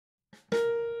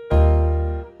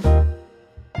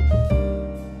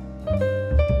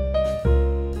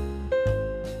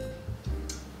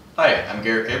I'm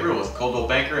Garrett Gabriel with Coldwell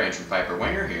Banker and Piper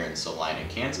Wenger here in Salina,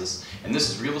 Kansas, and this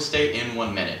is Real Estate in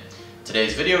 1 Minute.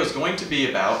 Today's video is going to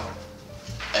be about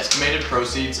estimated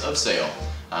proceeds of sale.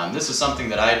 This is something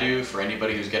that I do for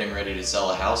anybody who's getting ready to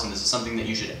sell a house, and this is something that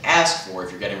you should ask for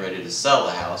if you're getting ready to sell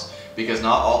a house, because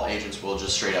not all agents will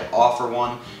just straight up offer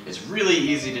one. It's really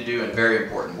easy to do and very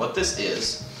important. What this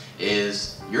is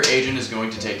your agent is going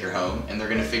to take your home and they're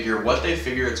going to figure what they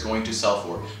figure it's going to sell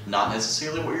for. Not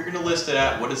necessarily what you're going to list it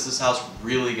at. What is this house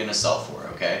really going to sell for,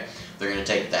 okay? They're going to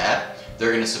take that.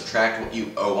 They're going to subtract what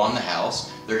you owe on the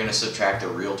house. They're going to subtract the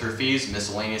realtor fees,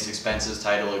 miscellaneous expenses,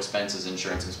 title expenses,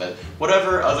 insurance expenses,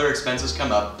 whatever other expenses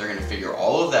come up. They're going to figure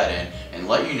all of that in and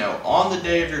let you know on the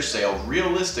day of your sale,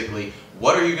 realistically,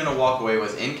 what are you going to walk away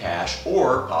with in cash,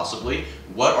 or possibly,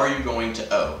 what are you going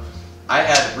to owe? I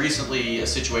had recently a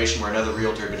situation where another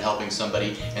realtor had been helping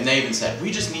somebody, and they even said,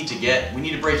 we need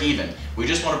to break even. We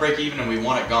just want to break even and we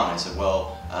want it gone. I said,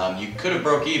 well, you could have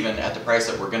broke even at the price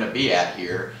that we're going to be at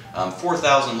here,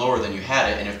 $4,000 lower than you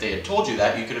had it, and if they had told you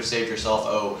that, you could have saved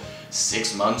yourself,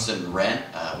 6 months in rent,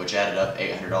 which added up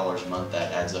 $800 a month.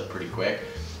 That adds up pretty quick.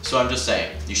 So I'm just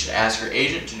saying, you should ask your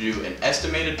agent to do an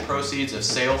estimated proceeds of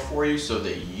sale for you so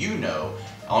that you know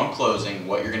on closing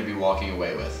what you're going to be walking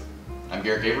away with. I'm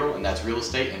Garrett Gabriel, and that's Real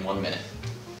Estate in 1 Minute.